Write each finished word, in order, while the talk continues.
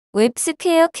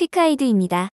웹스퀘어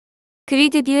퀵가이드입니다.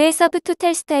 그리드뷰의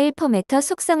서브토탈 스타일 포매터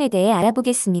속성에 대해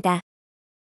알아보겠습니다.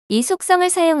 이 속성을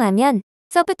사용하면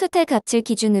서브토탈 값을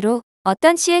기준으로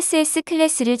어떤 CSS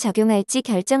클래스를 적용할지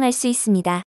결정할 수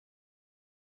있습니다.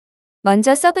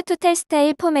 먼저 서브토탈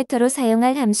스타일 포매터로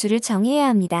사용할 함수를 정해야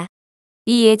합니다.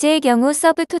 이 예제의 경우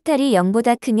서브토탈이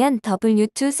 0보다 크면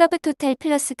W2 서브토탈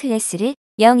플러스 클래스를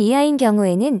 0 이하인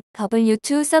경우에는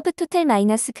W2 서브토탈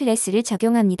마이너스 클래스를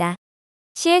적용합니다.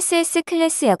 CSS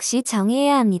클래스 역시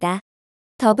정해야 합니다.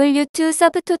 W2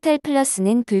 서브토탈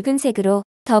플러스는 붉은색으로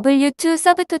W2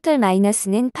 서브토탈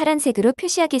마이너스는 파란색으로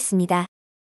표시하겠습니다.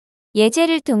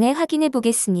 예제를 통해 확인해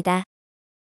보겠습니다.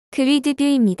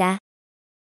 그리드뷰입니다.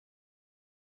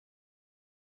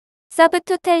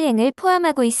 서브토탈 행을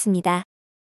포함하고 있습니다.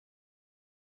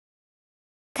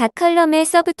 각 컬럼의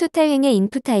서브토탈 행의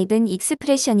인풋 타입은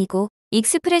익스프레션이고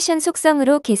익스프레션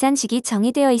속성으로 계산식이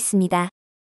정의되어 있습니다.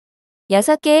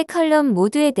 6개의 컬럼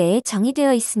모두에 대해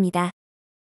정의되어 있습니다.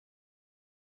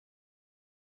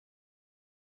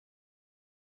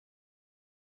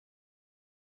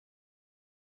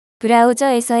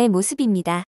 브라우저에서의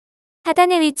모습입니다.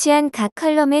 하단에 위치한 각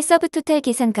컬럼의 서브토탈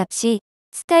계산값이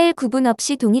스타일 구분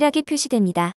없이 동일하게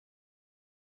표시됩니다.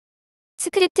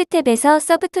 스크립트 탭에서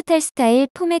서브토탈 스타일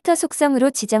포매터 속성으로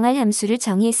지정할 함수를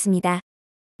정의했습니다.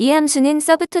 이 함수는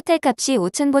서브토탈 값이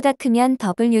 5000보다 크면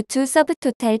W2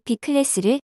 서브토탈 B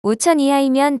클래스를 5000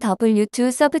 이하이면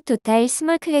W2 서브토탈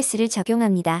스몰 클래스를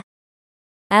적용합니다.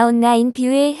 아웃라인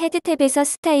뷰의 헤드 탭에서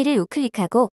스타일을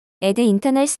우클릭하고 Add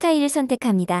인터널 스타일을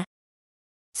선택합니다.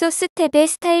 소스 탭에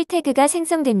스타일 태그가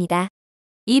생성됩니다.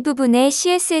 이 부분에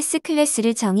CSS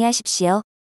클래스를 정의하십시오.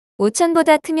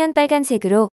 5000보다 크면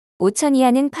빨간색으로, 5000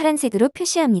 이하는 파란색으로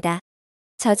표시합니다.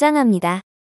 저장합니다.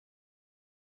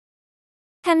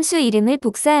 함수 이름을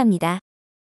복사합니다.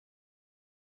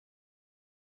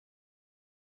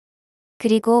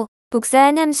 그리고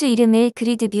복사한 함수 이름을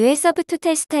그리드뷰의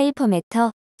서브토탈 스타일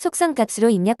포매터 속성값으로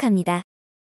입력합니다.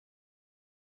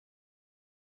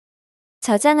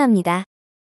 저장합니다.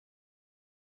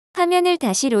 화면을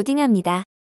다시 로딩합니다.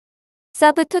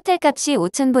 서브토탈 값이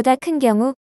 5000보다 큰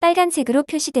경우 빨간색으로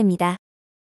표시됩니다.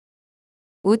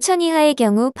 5000 이하의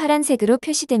경우 파란색으로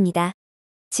표시됩니다.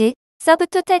 즉,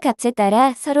 서브토탈 값에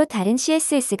따라 서로 다른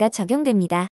CSS가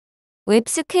적용됩니다.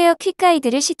 웹스퀘어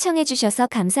퀵가이드를 시청해주셔서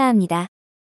감사합니다.